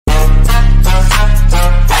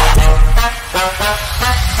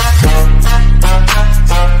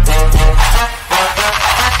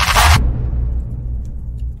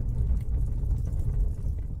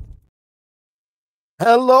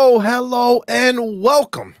Hello, hello, and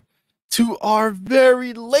welcome to our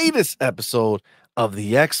very latest episode of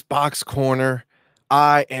the Xbox Corner.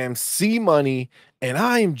 I am CMoney, and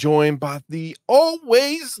I am joined by the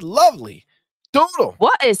always lovely Doodle.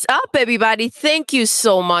 What is up, everybody? Thank you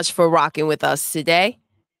so much for rocking with us today.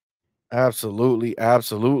 Absolutely,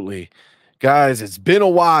 absolutely. Guys, it's been a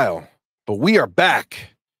while, but we are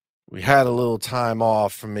back. We had a little time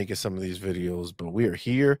off from making some of these videos, but we are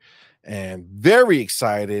here and very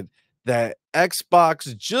excited that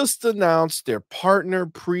Xbox just announced their partner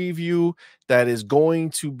preview that is going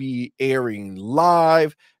to be airing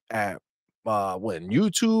live at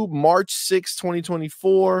YouTube March 6th,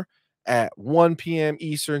 2024 at 1 p.m.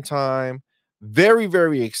 Eastern time. Very,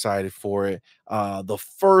 very excited for it. The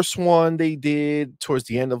first one they did towards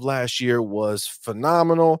the end of last year was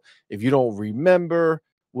phenomenal. If you don't remember,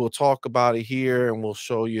 we'll talk about it here and we'll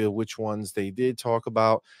show you which ones they did talk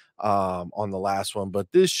about on the last one.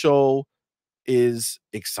 But this show is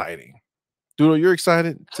exciting. Doodle, you're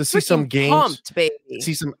excited to see some Freaking games, pumped, baby.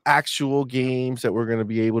 see some actual games that we're going to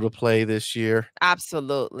be able to play this year.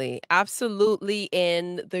 Absolutely. Absolutely.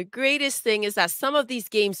 And the greatest thing is that some of these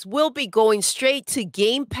games will be going straight to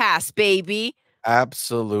Game Pass, baby.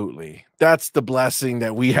 Absolutely. That's the blessing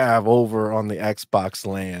that we have over on the Xbox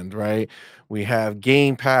land, right? We have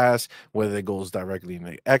Game Pass, whether it goes directly in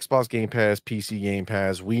the Xbox Game Pass, PC Game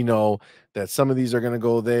Pass. We know that some of these are going to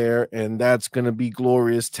go there, and that's going to be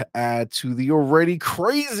glorious to add to the already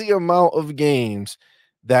crazy amount of games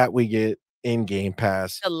that we get in Game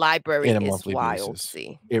Pass The library in a is monthly wild, basis.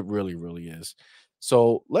 see. It really, really is.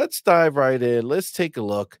 So let's dive right in. Let's take a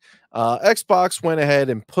look. Xbox went ahead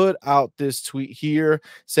and put out this tweet here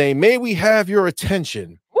saying, "May we have your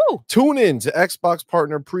attention? Woo! Tune in to Xbox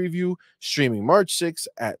Partner Preview streaming March 6th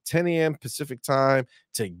at 10 a.m. Pacific time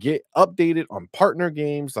to get updated on partner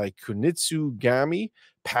games like Kunitsu Gami,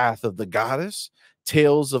 Path of the Goddess,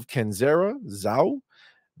 Tales of Kenzera, Zao,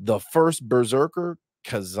 The First Berserker,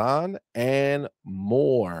 Kazan, and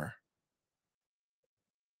more."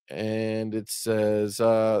 And it says,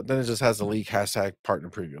 then it just has the leak hashtag partner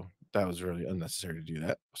preview. That was really unnecessary to do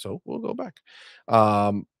that. So we'll go back.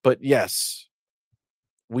 But yes,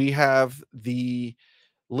 we have the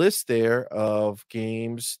list there of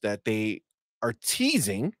games that they are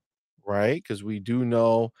teasing, right? Because we do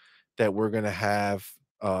know that we're going to have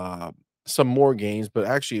some more games. But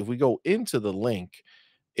actually, if we go into the link,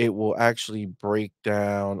 it will actually break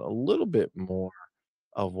down a little bit more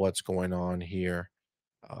of what's going on here.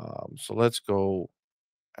 So let's go.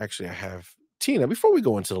 Actually, I have Tina. Before we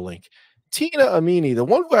go into the link, Tina Amini, the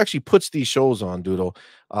one who actually puts these shows on, Doodle,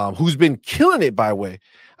 who's been killing it, by the way.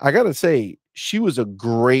 I gotta say, she was a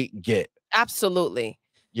great get. Absolutely.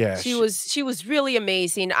 Yeah, She was really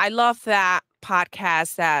amazing. I love that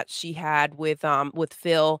podcast that she had with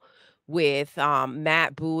Phil, with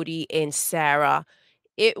Matt Booty and Sarah.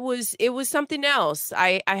 It was something else.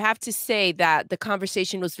 I have to say that the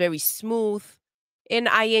conversation was very smooth, and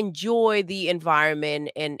I enjoy the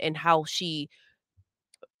environment and how she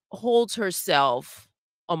holds herself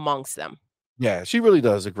amongst them. yeah, she really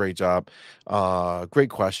does a great job.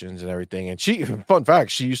 Great questions and everything. And she, fun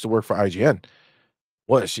fact, she used to work for IGN.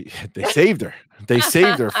 What she they saved her. They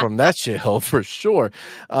saved her from that shithole for sure.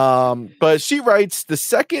 But she writes, the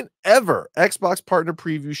second ever Xbox partner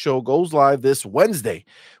preview show goes live this Wednesday.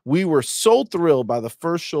 We were so thrilled by the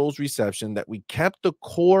first show's reception that we kept the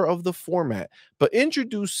core of the format, but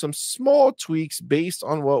introduced some small tweaks based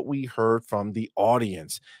on what we heard from the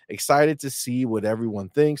audience. Excited to see what everyone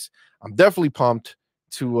thinks. I'm definitely pumped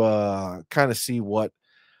to kind of see what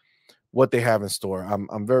they have in store.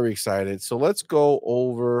 I'm very excited. So let's go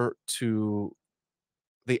over to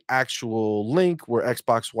the actual link where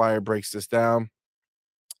Xbox Wire breaks this down.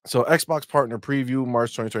 So Xbox Partner Preview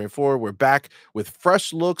March 2024. We're back with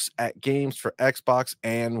fresh looks at games for Xbox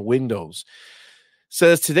and Windows.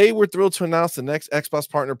 Says today we're thrilled to announce the next Xbox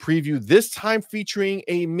Partner Preview, this time featuring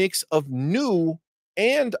a mix of new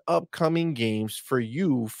and upcoming games for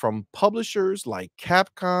you from publishers like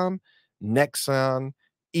Capcom, Nexon,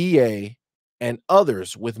 EA, and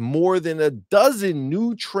others, with more than a dozen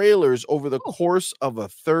new trailers over the course of a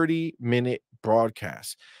 30-minute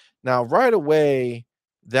broadcast. Now, right away,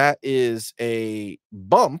 that is a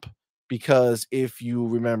bump because if you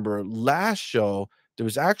remember last show, there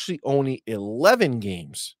was actually only 11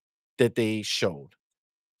 games that they showed.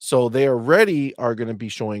 So they already are going to be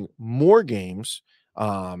showing more games,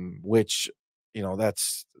 which,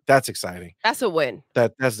 that's exciting. That's a win.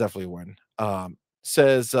 That's definitely a win.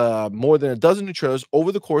 Says more than a dozen new trailers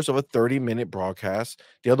over the course of a 30-minute broadcast.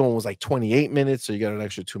 The other one was like 28 minutes, so you got an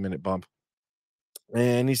extra 2-minute bump.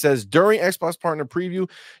 And he says during Xbox Partner Preview,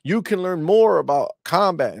 you can learn more about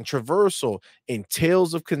combat and traversal in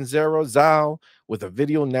Tales of Kenzera Zao with a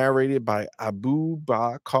video narrated by Abu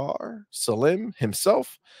Bakr Salim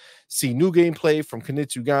himself. See new gameplay from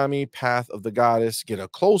Kunitsugami, Path of the Goddess. Get a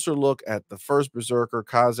closer look at the first Berserker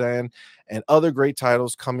Kazan and other great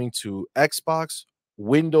titles coming to Xbox,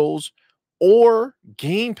 Windows, or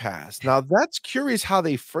Game Pass. Now that's curious how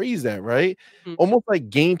they phrase that, right? Mhm. Almost like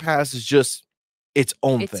Game Pass is just its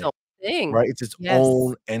own Its thing, own thing. right? It's its Yes.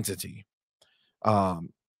 own entity.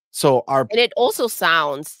 Um, so our And it also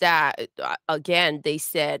sounds that, again, they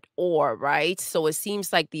said "or," right? So it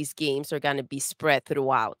seems like these games are gonna be spread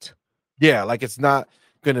throughout. Yeah, like it's not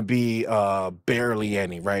gonna be barely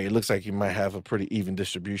any, right? It looks like you might have a pretty even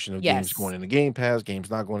distribution of games Yes. going into Game Pass, games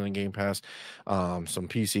not going in Game Pass, some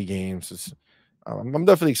PC games. I'm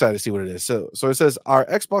definitely excited to see what it is. So it says our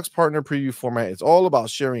Xbox partner preview format is all about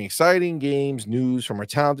sharing exciting games, news from our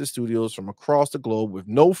talented studios from across the globe with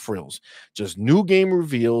no frills, just new game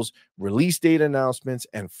reveals, release date announcements,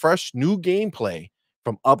 and fresh new gameplay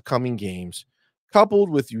from upcoming games, coupled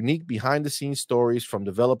with unique behind the scenes stories from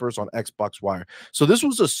developers on Xbox Wire. So this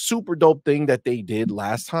was a super dope thing that they did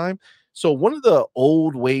last time. So one of the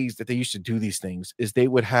old ways that they used to do these things is they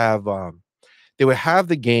would have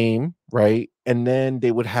the game, right? And then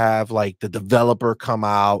they would have like the developer come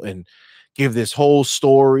out and give this whole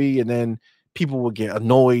story, and then people would get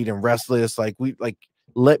annoyed and restless. Like,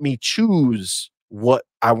 let me choose what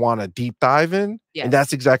I want to deep dive in. And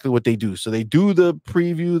that's Yes. exactly what they do. So they do the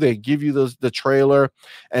preview, they give you the trailer,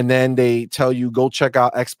 and then they tell you go check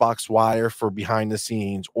out Xbox Wire for behind the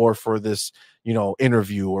scenes or for this,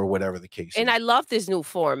 interview or whatever the case And I is. love this new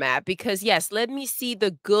format because yes, let me see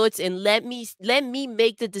the goods and let me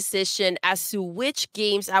make the decision as to which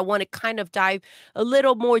games I want to kind of dive a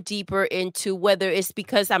little more deeper into, whether it's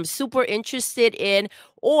because I'm super interested in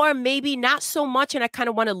or maybe not so much and I kind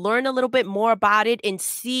of want to learn a little bit more about it and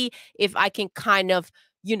see if I can kind of,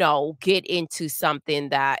 get into something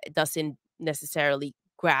that doesn't necessarily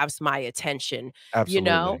grabs my attention, you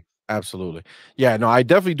know? Absolutely. Absolutely. Yeah, no, I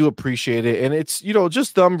definitely do appreciate it. And it's,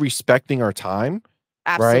 just them respecting our time,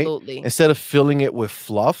 right? Absolutely. Instead of filling it with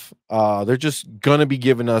fluff, they're just gonna be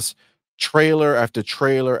giving us trailer after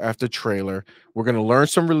trailer after trailer. We're gonna learn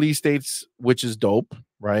some release dates, which is dope,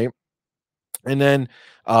 right? And then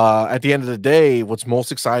at the end of the day, what's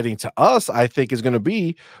most exciting to us, I think, is gonna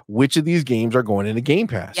be which of these games are going into Game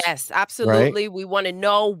Pass, Yes, right? absolutely. We wanna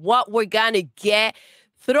know what we're gonna get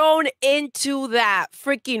thrown into that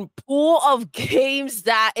freaking pool of games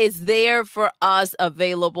that is there for us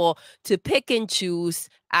available to pick and choose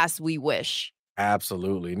as we wish.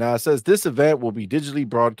 Absolutely. Now it says this event will be digitally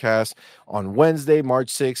broadcast on Wednesday, March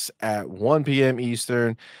 6th at 1 p.m.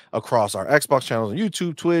 Eastern across our Xbox channels on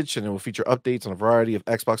YouTube, Twitch, and it will feature updates on a variety of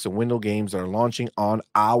Xbox and Windows games that are launching on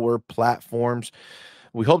our platforms.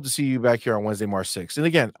 We hope to see you back here on Wednesday, March 6th. And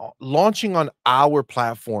again, launching on our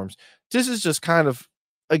platforms, this is just kind of,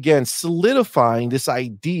 again, solidifying this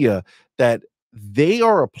idea that they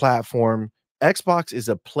are a platform. Xbox is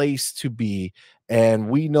a place to be. And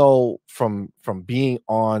we know from being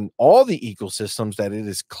on all the ecosystems that it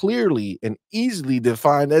is clearly and easily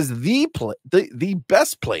defined as the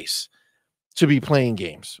best place to be playing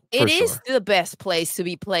games It for is sure. the best place to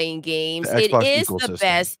be playing The games. It Xbox is the ecosystem.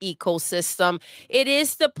 best ecosystem. It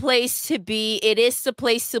is the place to be. It is the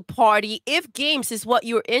place to party if games is what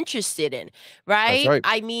you're interested in, That's right? right.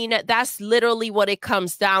 I mean, that's literally what it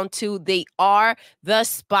comes down to. They are the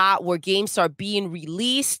spot where games are being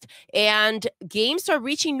released and games are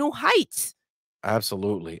reaching new heights.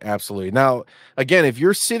 Absolutely, absolutely. Now, again, if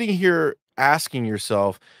you're sitting here asking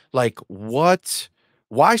yourself, like,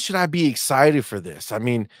 why should I be excited for this? I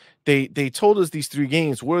mean, they told us these three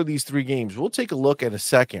games. What are these three games? We'll take a look at a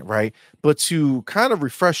second, right? But to kind of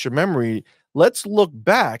refresh your memory, let's look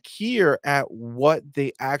back here at what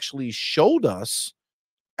they actually showed us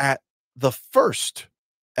at the first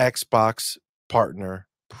Xbox partner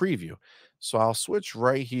preview. So I'll switch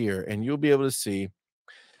right here and you'll be able to see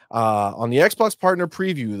on the Xbox Partner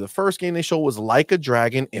Preview, the first game they showed was Like a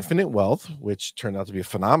Dragon Infinite Wealth, which turned out to be a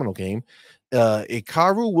phenomenal game.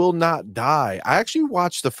 Ikaru Will Not Die. I actually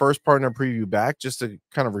watched the first partner preview back just to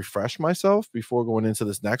kind of refresh myself before going into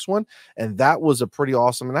this next one, and that was a pretty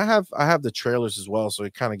awesome. And I have the trailers as well, so I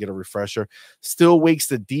kind of get a refresher. Still Wakes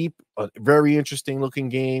the Deep a very interesting looking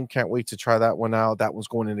game. Can't wait to try that one out. That one's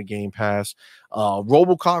going into Game Pass.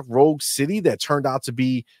 RoboCop Rogue City, that turned out to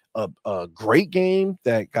be a great game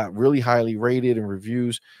that got really highly rated in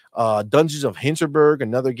reviews. Dungeons of Hinterberg,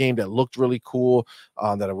 another game that looked really cool,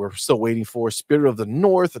 that we're still waiting for. Spirit of the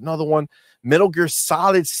North, another one. Metal Gear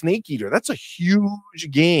Solid Snake Eater, that's a huge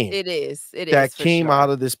game It is. It that is for came out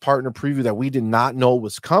sure. of this partner preview that we did not know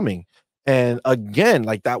was coming. And again,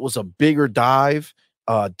 like, that was a bigger dive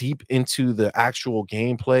deep into the actual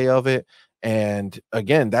gameplay of it. And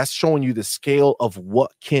again, that's showing you the scale of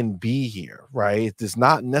what can be here, right? It's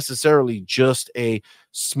not necessarily just a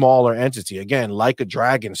smaller entity. Again, Like a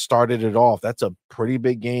Dragon started it off. That's a pretty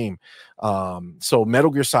big game. So Metal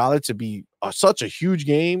Gear Solid to be such a huge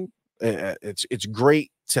game, it's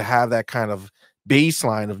great to have that kind of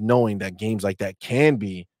baseline of knowing that games like that can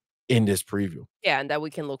be in this preview. Yeah, and that we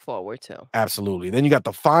can look forward to. Absolutely. Then you got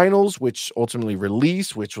the finals, which ultimately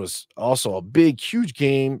released, which was also a big, huge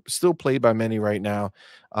game, still played by many right now.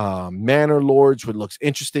 Manor Lords, which looks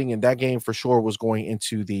interesting, and that game for sure was going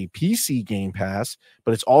into the PC Game Pass,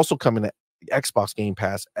 but it's also coming to Xbox Game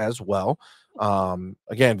Pass as well.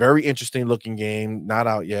 Again, very interesting looking game, not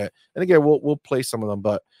out yet. And again, we'll play some of them,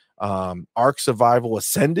 but Ark Survival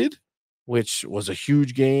Ascended, which was a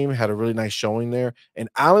huge game, had a really nice showing there, and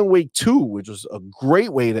Alan Wake 2, which was a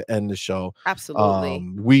great way to end the show.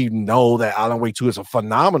 Absolutely. We know that Alan Wake 2 is a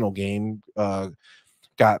phenomenal game.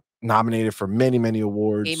 Got nominated for many, many Game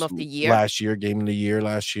awards of the year. last year, Game of the Year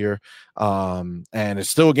last year. And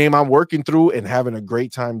it's still a game I'm working through and having a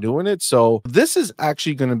great time doing it. So this is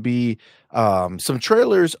actually going to be some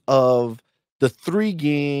trailers of the 3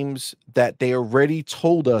 games that they already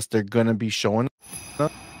told us they're going to be showing.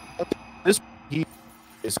 This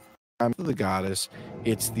is Time of the Goddess.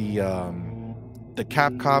 It's the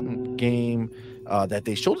Capcom game that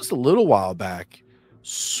they showed us a little while back.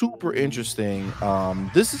 Super interesting.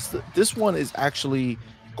 This one is actually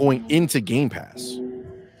going into Game Pass.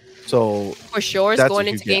 So For sure, it's that's going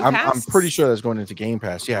a into huge game. Game Pass. I'm pretty sure that's going into Game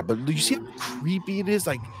Pass. Yeah, but do you see how creepy it is?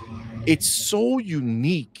 Like, it's so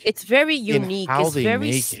unique. It's very unique. how It's they very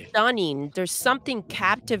make it. stunning. There's something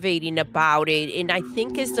captivating about it, and I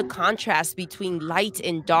think it's the contrast between light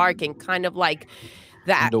and dark, and kind of like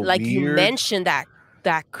that, And the like you weird, mentioned, that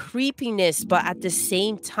creepiness, but at the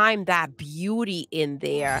same time, that beauty in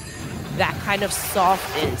there that kind of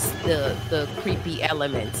softens the creepy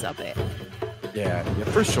elements of it. yeah,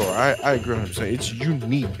 for sure. I agree 100%. It's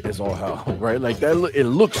unique as all hell, right? Like that, it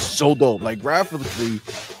looks so dope. Like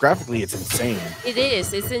graphically, it's insane. It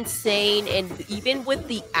is. It's insane. And even with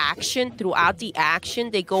the action, throughout the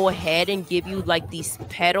action, they go ahead and give you like these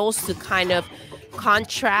petals to kind of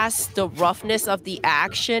contrast the roughness of the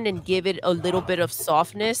action and give it a little bit of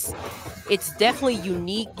softness. It's definitely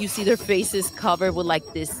unique. You see their faces covered with like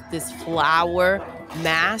this flower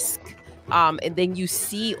mask. And then you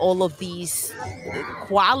see all of these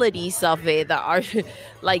qualities of it that are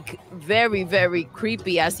like very, very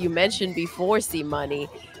creepy, as you mentioned before, CMoney.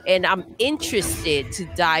 And I'm interested to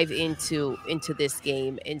dive into this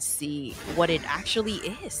game and see what it actually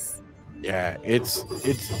is. Yeah, it's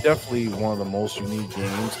definitely one of the most unique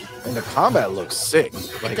games, and the combat looks sick.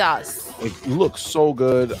 It Like, does. it looks so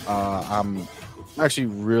good. I'm actually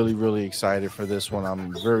really, really excited for this one.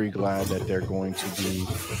 I'm very glad that they're going to be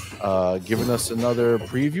giving us another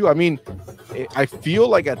preview. I mean, I feel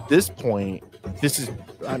like at this point, this is,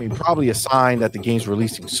 I mean, probably a sign that the game's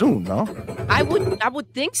releasing soon, no? I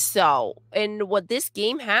would think so. And what this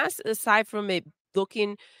game has, aside from it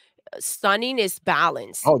looking stunning, is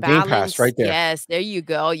balance. Oh, Game Pass Balance. right there. Yes, there you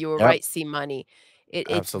go. You were Yep, right, CMoney. It's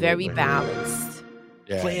very absolutely. balanced.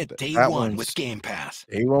 Yeah, Play it day that one with one's Game Pass.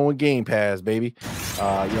 A1 with Game Pass, baby.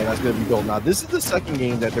 Yeah, that's gonna be dope. Now, this is the second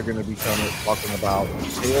game that they're gonna be talking about,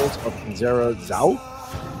 Tales of Panzera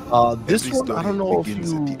Zao. This Every one, I story don't know if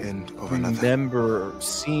begins you at the end of another. remember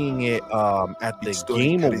seeing it at Each the story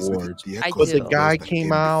Game carries with it Awards, the I echoes but the of do. those guy that came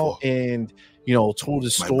came out before. and told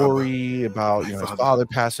his My mother, story about my his father. father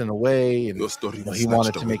passing away, and Your story he snatched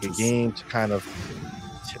wanted to away make a too game soon. to kind of,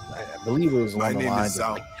 I believe it was My along the name lines is of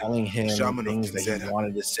Zhao, like telling him shaman of things that he Kinzera.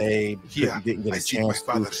 wanted to say, but Here, he didn't get I a seek my chance to.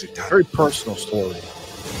 father's return. Very personal story.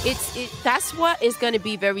 That's what is going to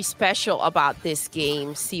be very special about this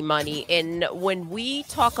game, CMoney. And when we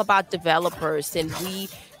talk about developers and we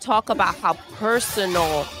talk about how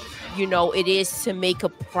personal, it is to make a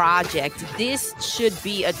project, this should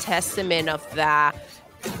be a testament of that.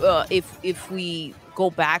 If we go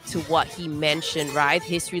back to what he mentioned, right,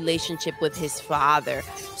 his relationship with his father.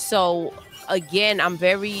 So again, I'm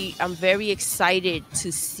very excited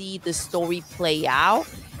to see the story play out.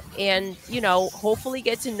 and, hopefully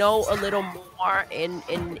get to know a little more and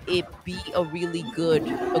it be a good,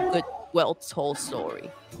 well told story.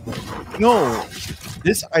 No,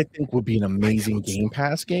 this I think would be an amazing Game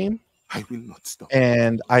Pass game, I will not stop.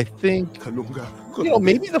 and I think Kalunga,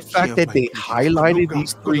 maybe the fact that they highlighted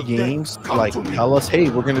these 3 games to, like, tell us, "Hey,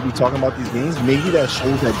 we're gonna be talking about these games," maybe that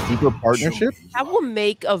shows that deeper partnership. That will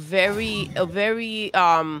make a very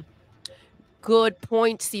good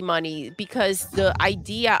point, see money, because the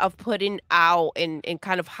idea of putting out and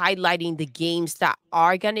kind of highlighting the games that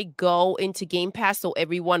are gonna go into Game Pass so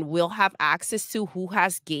everyone will have access to who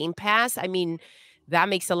has Game Pass. I mean, that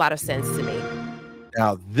makes a lot of sense to me.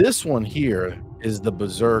 Now, this one here is the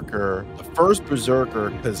Berserker, the first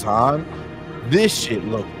Berserker Kazan. This shit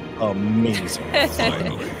looked amazing.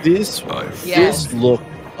 Finally, This Yes. this looked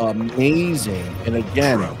amazing, and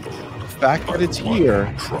again, the fact that it's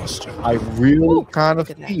here, I really Ooh, kind of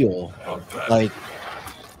look at that. feel like,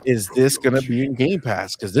 is this gonna be in Game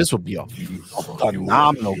Pass? Because this would be a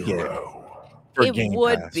phenomenal get for It Game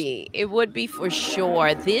would Pass. be. It would be for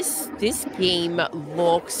sure. This game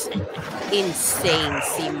looks insane,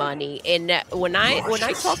 see money. And when I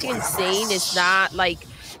talk insane, it's not like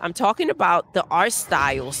I'm talking about the art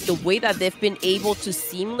styles, the way that they've been able to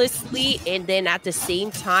seamlessly and then at the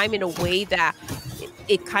same time in a way that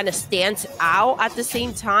it kind of stands out at the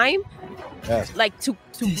same time, Yes. like to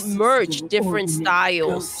merge different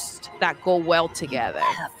styles that go well together.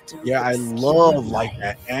 Yeah, I love like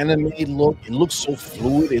that anime look. It looks so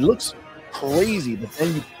fluid. It looks crazy, but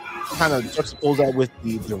then you kind of juxtapose that with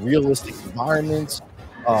the realistic environments.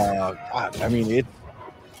 God, I mean, the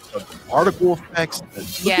particle effects. Look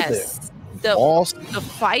at Yes. the The boss the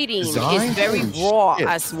fighting design. is very Holy raw shit.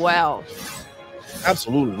 as well.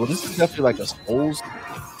 Absolutely. Well, this is definitely like a Souls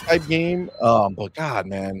type game. But God,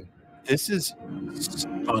 man, this is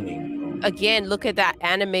stunning. Again, look at that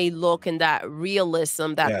anime look and that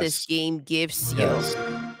realism that this Yes. game gives you. Yes.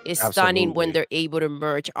 It's stunning when Absolutely. they're able to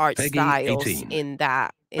merge art Peggy styles 18. in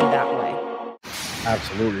that way.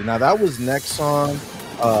 Absolutely. Now that was Nexon.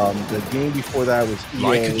 The game before that was EA,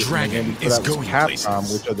 Like a and the dragon game before is that was going Capcom,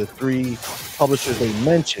 places. which are the 3 publishers they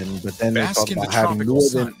mentioned. But then they Bask talked in the about having tropical more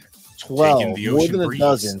sun. than 12, Take in the more ocean than a breeze.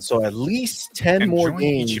 dozen. So at least 10 more And join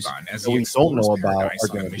games Ichiban as that he we don't know explores about paradise are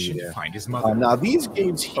on going a to be mission to there. find his mother. Now these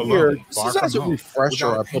games here, Alone, this far is as from a home, refresher.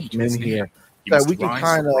 without I a put penny them to his in name. here He that must we can rise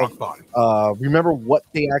kind to of rock bottom. remember what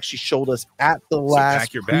they actually showed us at the So last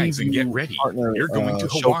pack your bags and get preview ready. partner You're going to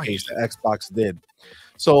Hawaii. showcase that Xbox did.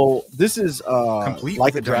 So this is Complete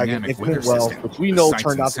Like with a Dragon dynamic Infinite weather Wealth, system. which we The know sights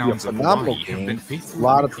turned and out to be a sounds of phenomenal Hawaii have game. been A faithfully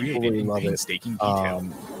lot of people recreated really in love it. painstaking detail.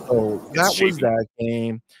 So It's that was shaping. that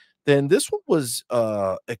game. Then this one was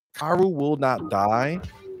Ikaru Will Not Die,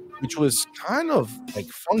 which was kind of like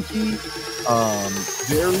funky,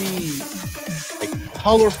 very like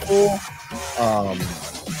colorful, a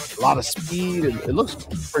lot of speed. It looks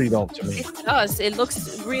pretty dope to me. It does. It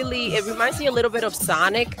reminds me a little bit of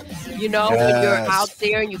Sonic, when you're out Yes.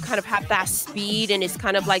 there and you kind of have that speed and it's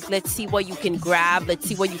kind of like, let's see what you can grab, let's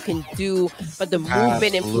see what you can do. But the movement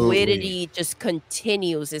and Absolutely. fluidity just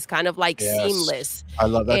continues. It's kind of like Yes. seamless. I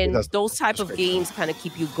love that. I think And that's those type of great. games kind of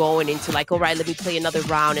keep you going into like, all right, let me play another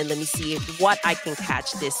round and let me see what I can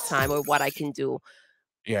catch this time or what I can do.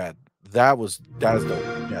 Yeah, that is dope.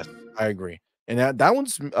 Yes, I agree. And that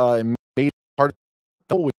one's made part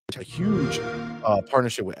with a huge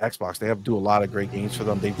partnership with Xbox. They have to do a lot of great games for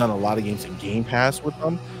them. They've done a lot of games in Game Pass with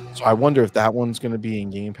them. So I wonder if that one's going to be in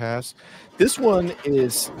Game Pass. This one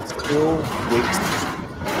is still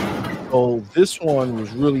waiting. So this one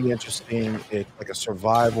was really interesting. It's like a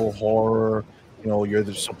survival horror.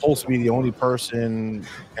 You're supposed to be the only person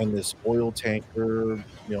in this oil tanker,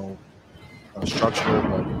 structure,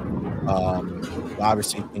 but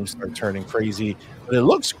obviously things start turning crazy. But it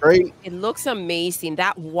looks great. It looks amazing.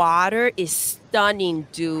 That water is stunning,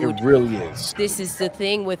 dude. It really is. This is the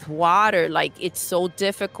thing with water, like it's so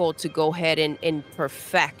difficult to go ahead and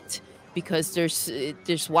perfect because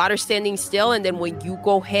there's water standing still, and then when you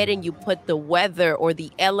go ahead and you put the weather or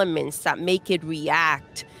the elements that make it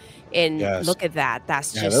react, and Yes. look at that,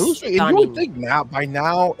 that's Yeah, just that looks great. And you would stunning. think by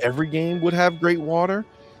now every game would have great water.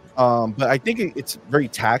 But I think it's very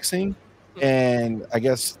taxing, and I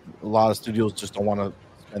guess a lot of studios just don't want to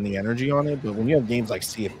spend the energy on it. But when you have games like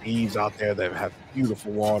Sea of Thieves out there that have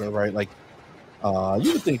beautiful water, right? Like,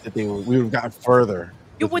 you would think that we would have gotten further.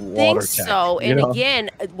 You with would water think tech, so. you And know?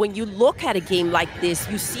 again, when you look at a game like this,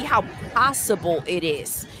 you see how possible it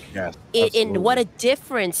is. Yes, And what absolutely. a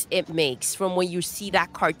difference it makes from when you see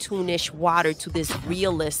that cartoonish water to this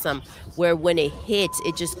realism where when it hits,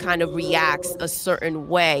 it just kind of reacts a certain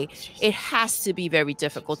way. It has to be very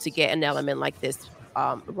difficult to get an element like this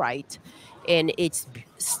right, and it's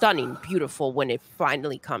stunning, beautiful when it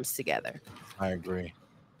finally comes together. I agree.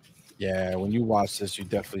 Yeah, when you watch this, you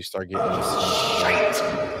definitely start getting a sense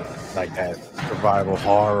of like that survival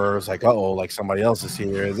horror. It's like, uh-oh, like somebody else is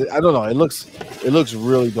here. I don't know. It looks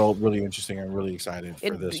really dope, really interesting. I'm really excited for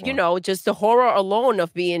And this you one. know, just the horror alone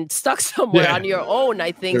of being stuck somewhere Yeah, on your own,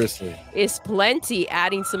 I think, seriously. is plenty.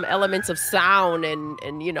 Adding some elements of sound and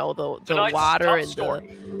you know the Tonight's water top and story.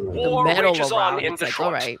 the War metal rages on around. in It's like,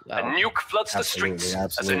 all Detroit. right, A well, nuke floods the Absolutely, streets as a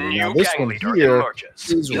absolutely. Now new this gang one leader here emerges.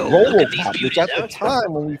 is Yo, look at these RoboCop, which beauties, at the Eric.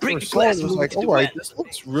 time when we Bring first the saw it, glass it was movie like, to all right, madness. this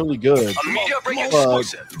looks really good. A media breaking But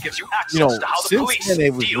exclusive gives you access you know, to how the since police then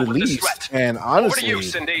it was deal with this released, threat. and Over to you, honestly,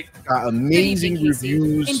 Cindy. got amazing Casey.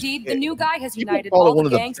 reviews. Indeed, the new guy has People united call all it one the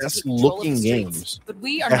of the gangs to best take control of the looking streets. games But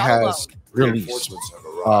we are that not has alone. released. Reinforcements have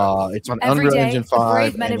arrived. It's on Every Unreal day, Engine the 5,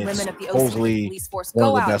 brave men and and it's women of the OC supposedly police force one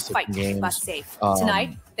of go the out best and fight to looking keep us games. safe.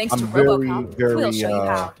 Tonight, thanks to I'm very, RoboCop, we'll very, show you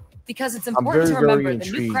how. Because it's I'm important very, to very remember the new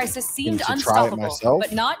intrigued crisis seemed to try it unstoppable, myself,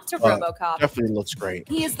 but not to but RoboCop. definitely looks great.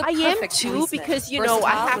 He is the I am perfect too, policeman, because you know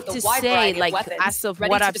I versatile have with a to wide say, variety of like weapons, as of ready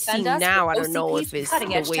what to I've defend seen us now, I with don't know if OCP's it's the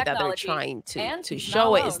cutting-edge way that they're technology. trying to And he's not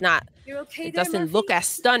show it. It's alone. not. You're okay It there, doesn't Murphy? look as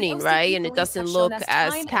stunning, The right? OCP And it police doesn't have shown look us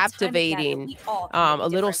as time and time again that captivating. we all can make A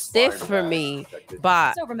little difference. stiff for me,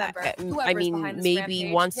 but So remember, I whoever is mean, behind this maybe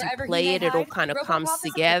rampage, once you wherever he play may it, it'll hide, kind of RoboCop comes is equipped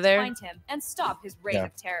to together. find him and stop his reign Yeah,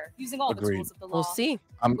 of terror using all the agreed. tools of the We'll law. see.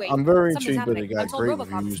 Wait, I'm very something's intrigued, but it happening. got I'm told great RoboCop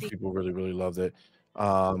is reviews. speaking. People really, really loved it.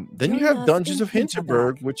 Then you Join have us Dungeons in of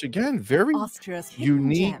Hinterberg, Hinterberg, which again, very Austria's hidden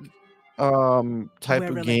unique gem, type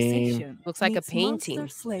where of game. relaxation Looks like a meets painting.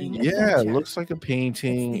 monster-slaying Yeah, it adventure. looks like a It's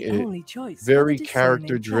painting. the It only choice for the very discerning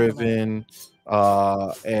character traveler. driven.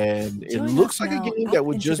 And it Join looks us like a now game up that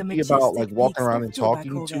would into just the be about like majestic walking peaks around of and talking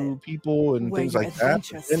Tobacco to Vale, people and where things your like that.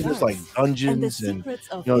 adventure But then there's like starts and the dungeons and secrets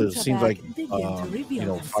of it seems like Hinterberg begin to reveal you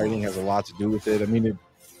know, fighting has themselves. a lot to do with it. I mean,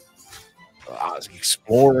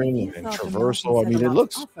 exploring You and thought the traversal. mountains had a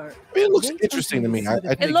lot to offer. It looks Wait interesting until to you me. see I the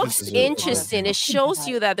It think beautiful this looks is forest interesting. It of shows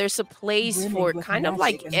you Hinterberg. that there's a place Brimming for with kind of magic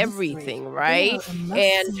like and mystery, everything, they right? are a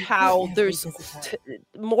And must-see for how every there's visitor.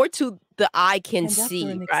 more to the eye can And after see,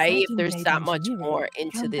 an right? If exciting there's day of that much engineering, more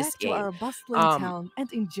into come this back to game. our bustling Um, town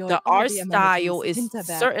and enjoy the all art the style amenities is Hinterberg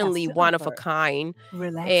has certainly to one of a offer. kind,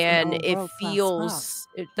 Relax in and our it world-class spa, feels.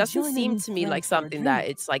 It doesn't join an seem to me like in-flight for a something that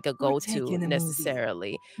drink, it's like a or take go-to in a movie.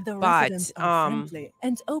 necessarily, The but residents are friendly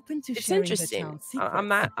and open to it's sharing the interesting. town's I'm secrets,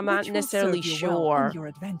 not which will necessarily serve you well in sure your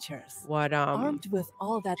adventures. what Armed with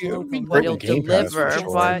all that Yeah, it would be local what great it'll with knowledge, Game Pass for deliver, suggest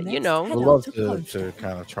sure. but you next know. I'd head out love to to Kronstadt,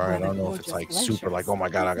 kind of try where it. I the don't know if it's gorgeous like super like, glaciers oh my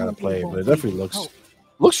god, I gotta definitely play it, but won't it leave definitely you looks cold.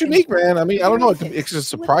 unique, man. I mean, I don't know, it Great could with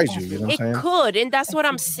surprise you. You know what It I'm saying? could, and that's what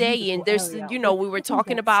I'm It's a saying. beautiful There's, area you know, with we were hidden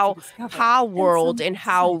talking depths to about discover How and World some and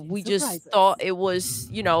how exciting we just surprises. thought it was,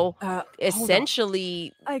 you know, Hold on.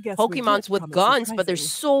 essentially I guess we did Pokemons with promise guns, but there's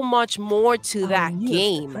surprises. so much more to Our that newest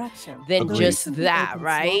game attraction, than the Agreed. just recently that, opened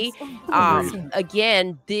right? swamps of Blue Agreed. Sink.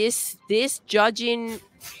 Again, this judging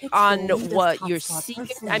It's the on latest what you're hotspot seeing.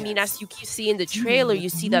 for I mean, as slingers, you keep seeing the teeming trailer, you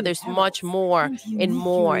with see that new there's much perils more and and unique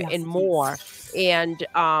more and curiosities. more, and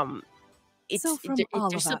So from all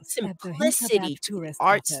there's of some us at the simplicity Hinterberg to the Tourist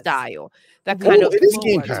art Office, style that we kind Oh, of look it is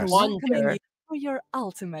Game forward to Pass. welcoming wonder. you for your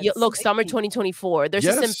ultimate Yeah, look, summer safety. 2024. There's a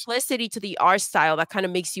Yes, simplicity to the art style that kind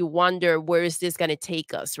of makes you wonder where is this going to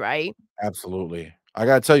take us, right? absolutely. I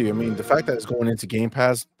gotta tell you, I mean, the fact that it's going into Game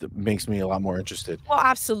Pass makes me a lot more interested. Well,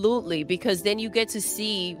 absolutely, because then you get to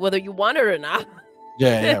see whether you want it or not.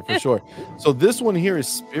 Yeah, for sure. So this one here is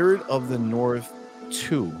Spirit of the North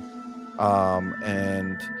 2.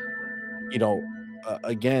 And you know,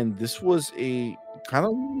 again, this was a kind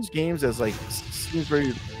of one of those games that's like seems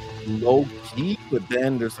very low key, but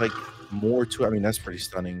then there's like more to it. I mean, that's pretty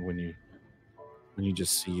stunning when you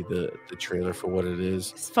just see the trailer for what it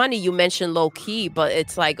is. It's funny you mentioned low key, but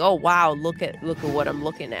it's like, oh wow, look at what I'm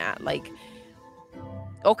looking at. Like,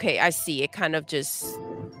 okay, I see. It kind of just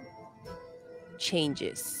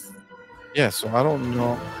changes. Yeah, so I don't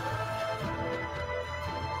know.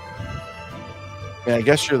 I mean, I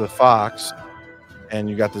guess you're the fox, and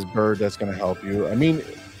you got this bird that's going to help you. I mean,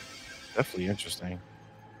 definitely interesting.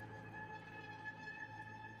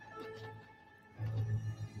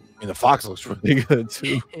 I mean, the fox looks really good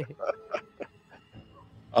too.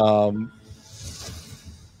 Um,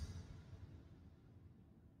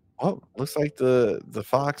 oh, looks like the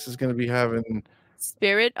fox is going to be having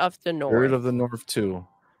Spirit of the Spirit North. of the North too.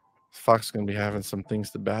 Fox is going to be having some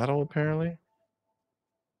things to battle apparently.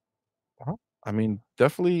 Well, I mean,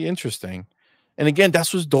 definitely interesting. And again,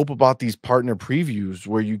 that's what's dope about these partner previews,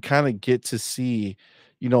 where you kind of get to see,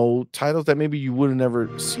 titles that maybe you would have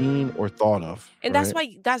never seen or thought of. And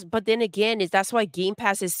Right? but then again, that's why Game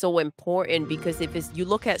Pass is so important, because if you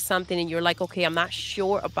look at something and you're like, okay, I'm not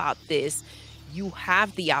sure about this, you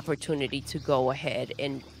have the opportunity to go ahead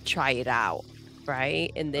and try it out,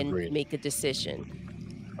 right? And then Agreed. make a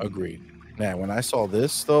decision. Agreed. Man, when I saw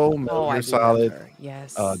this though, Metal Oh, I Gear Solid, remember.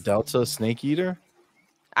 Yes. Delta Snake Eater.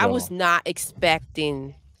 I Yo. was not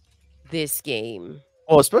expecting this game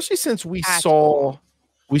Well, especially since we at saw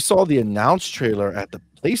all. the announced trailer at the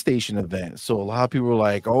PlayStation event. So a lot of people were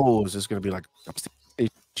like, "Oh, is this going to be like a PlayStation?"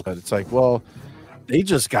 But it's like, well, they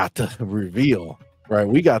just got the reveal, right?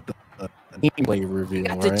 We got the gameplay reveal,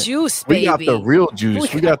 Got the right? juice, We got the baby. real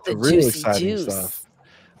juice. We got the real juicy exciting juice. stuff.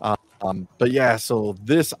 But yeah, so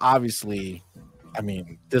this obviously, I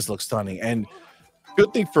mean, this looks stunning. And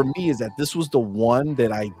good thing for me is that this was the one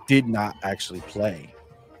that I did not actually play.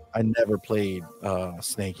 I never played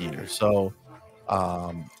Snake Eater. So,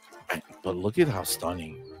 but look at how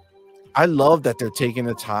stunning. I love that they're taking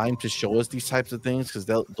the time to show us these types of things, because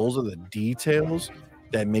those are the details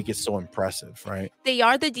that make it so impressive, right? They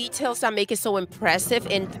are the details that make it so impressive,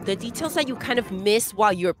 and the details that you kind of miss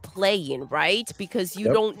while you're playing, right? Because you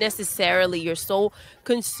Yep. don't necessarily, you're so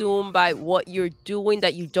consumed by what you're doing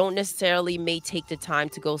that you don't necessarily may take the time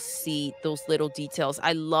to go see those little details.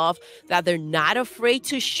 I love that they're not afraid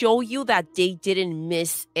to show you that they didn't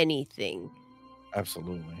miss anything.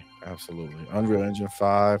 Absolutely. Unreal Engine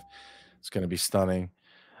 5, it's going to be stunning.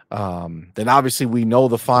 Then obviously we know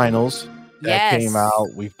the finals that came Yes. out.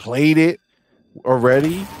 We've played it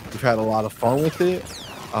already. We've had a lot of fun with it.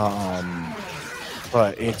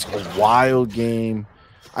 But it's a wild game.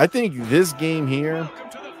 I think this game here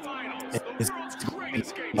is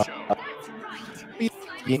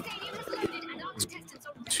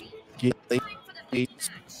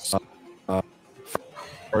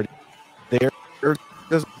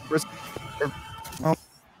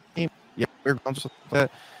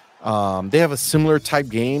they have a similar type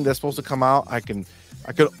game that's supposed to come out. I could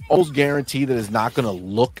almost guarantee that it's not going to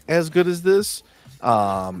look as good as this.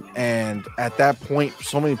 And at that point,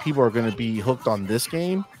 so many people are going to be hooked on this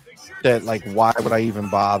game that, like, why would I even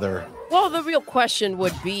bother? Well, the real question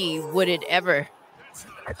would be, would it ever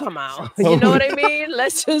come out? You know what I mean?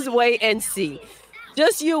 Let's just wait and see.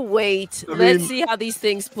 Just you wait. Let's see how these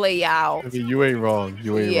things play out. I mean, you ain't wrong.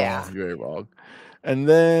 You ain't Yeah. wrong. You ain't wrong. And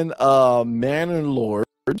then Man and Lord,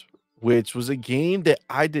 which was a game that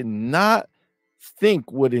I did not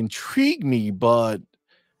think would intrigue me, but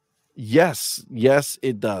yes,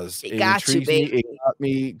 it does. It got you, intrigues me. baby. It got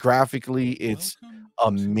me graphically. It's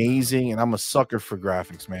amazing, and I'm a sucker for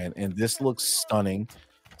graphics, man. And this looks stunning.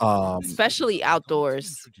 Especially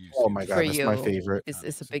outdoors. Oh my god, for that's you. my favorite.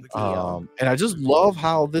 It's a big deal. And I just love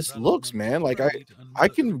how this looks, man. Like I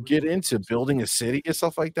can get into building a city and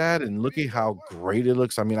stuff like that, and look at how great it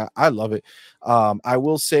looks. I mean, I love it. I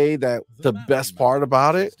will say that the best part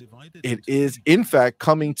about it is in fact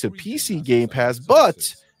coming to PC Game Pass,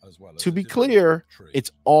 but to be clear,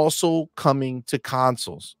 it's also coming to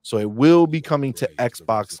consoles. So it will be coming to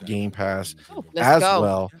Xbox Game Pass Let's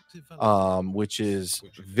go. well, which is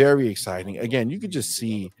very exciting. Again, you could just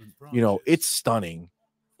see, it's stunning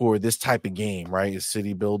for this type of game, right? A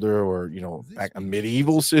city builder, or like a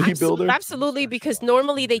medieval city builder. Absolutely, because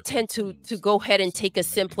normally they tend to go ahead and take a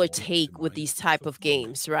simpler take with these type of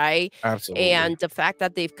games, right? Absolutely. And the fact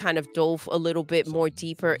that they've kind of dove a little bit more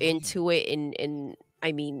deeper into it, and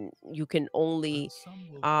I mean, you can only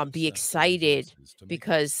be excited,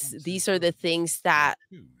 because these are the things that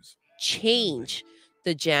change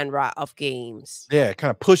the genre of games. Yeah, it kind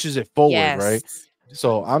of pushes it forward, right? Yes.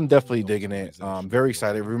 So I'm definitely digging it. Very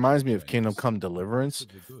excited. It reminds me of Kingdom Come Deliverance.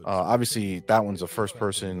 Obviously, that one's a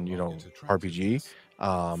first-person, RPG.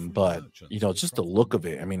 But just the look of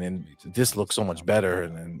it. I mean, and this looks so much better,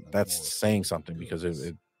 and that's saying something, because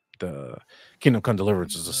the Kingdom Come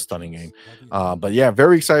Deliverance is a stunning game. But yeah,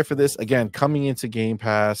 very excited for this. Again, coming into Game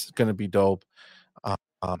Pass, it's gonna be dope.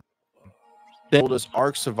 Then this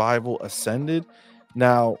Ark Survival Ascended.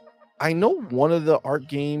 Now, I know one of the Ark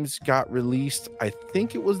games got released. I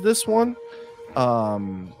think it was this one.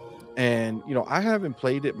 And I haven't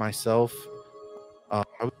played it myself. I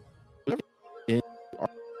was in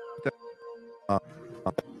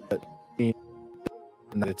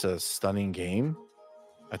but it's a stunning game.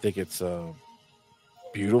 I think it's a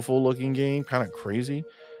beautiful looking game, kind of crazy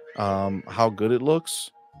how good it looks.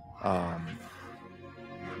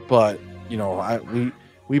 But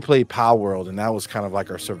we played Power World, and that was kind of like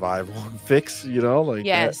our survival fix, like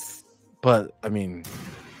Yes. But I mean,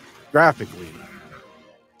 graphically,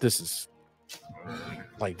 this is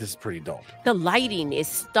like, this is pretty dope. The lighting is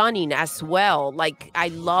stunning as well. Like, I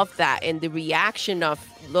love that. And the reaction of,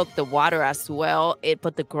 look, the water as well,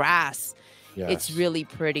 but the grass, it's Yes. really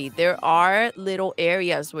pretty. There are little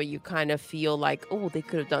areas where you kind of feel like, oh, they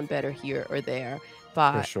could have done better here or there.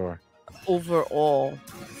 For But sure. overall,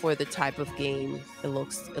 for the type of game, it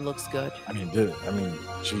looks good. I mean, dude,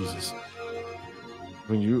 Jesus.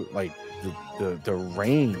 When you like the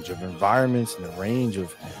range of environments and the range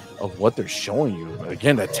of what they're showing you,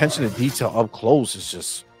 again, the attention to detail up close is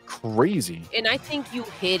just crazy. And I think you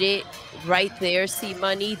hit it right there,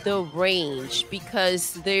 CMoney, the range,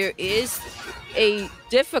 because there is a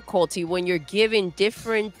difficulty when you're given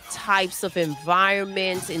different types of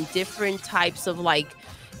environments and different types of like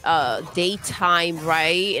daytime,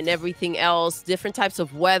 right, and everything else, different types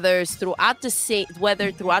of weathers throughout the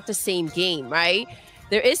same game, right?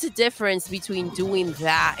 There is a difference between doing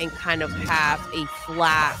that and kind of have a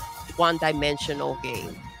flat, one-dimensional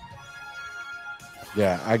game.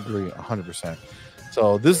 Yeah, I agree 100%.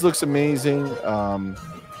 So this looks amazing.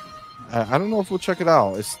 I don't know if we'll check it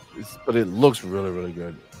out. But it looks really, really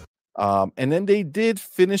good. And then they did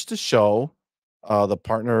finish the show, the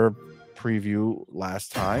partner preview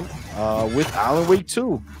last time, with Alan Wake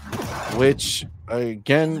 2, which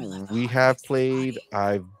again we have played.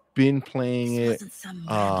 I've been playing it.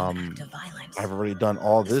 I've already done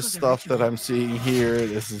all this stuff that I'm seeing here.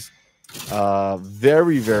 This is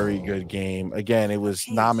very, very good game. Again, it was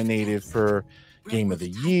nominated for Game of the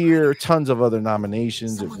Year, tons of other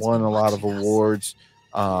nominations. It won a lot of awards.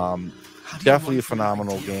 Definitely a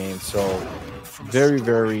phenomenal game. So very,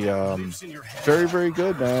 very, very, very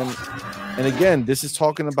good, man. And again, this is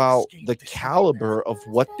talking about the caliber of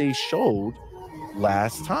what they showed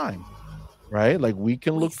last time, right? Like, we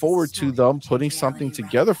can look forward to them putting something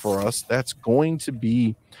together for us that's going to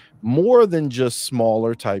be more than just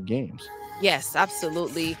smaller type games. Yes,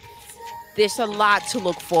 absolutely. There's a lot to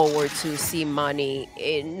look forward to,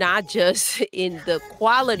 CMoney, not just in the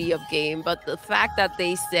quality of game, but the fact that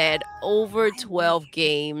they said over 12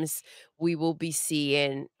 games we will be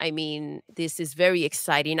seeing. I mean, this is very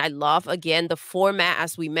exciting. I love, again, the format,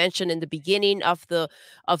 as we mentioned in the beginning of the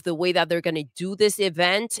way that they're going to do this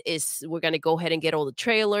event is we're going to go ahead and get all the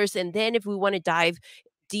trailers. And then if we want to dive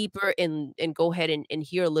deeper and go ahead and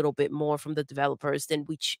hear a little bit more from the developers, then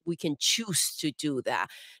we can choose to do that,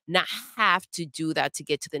 not have to do that to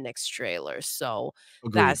get to the next trailer. So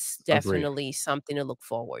that's definitely something to look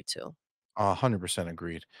forward to. 100%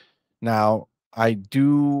 agreed. Now, I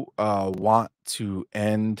do want to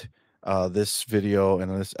end this video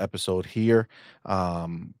and this episode here,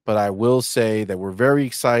 but I will say that we're very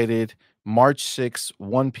excited. March 6th,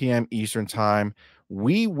 1 p.m. Eastern time,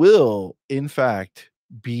 we will, in fact,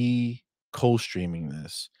 be co-streaming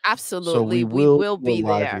this. Absolutely. So we will do a be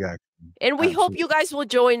live there. reaction. And we hope you guys will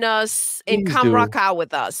join us and Please come do. rock out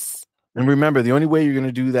with us. And remember, the only way you're going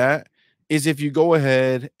to do that is if you go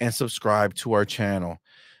ahead and subscribe to our channel.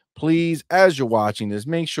 Please, as you're watching this,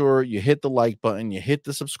 make sure you hit the like button, you hit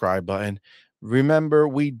the subscribe button. Remember,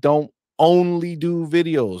 we don't only do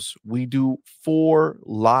videos. We do 4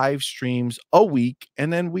 live streams a week,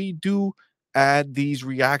 and then we do add these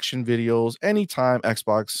reaction videos anytime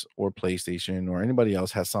Xbox or PlayStation or anybody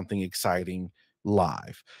else has something exciting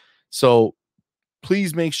live. So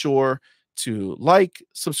please make sure to like,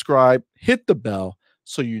 subscribe, hit the bell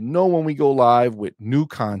so you know when we go live with new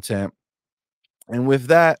content. And with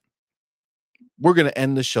that, we're going to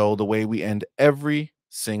end the show the way we end every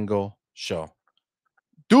single show.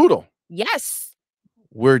 Doodle. Yes.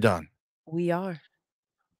 We're done. We are.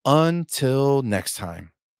 Until next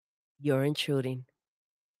time. You're intruding.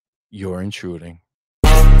 You're intruding.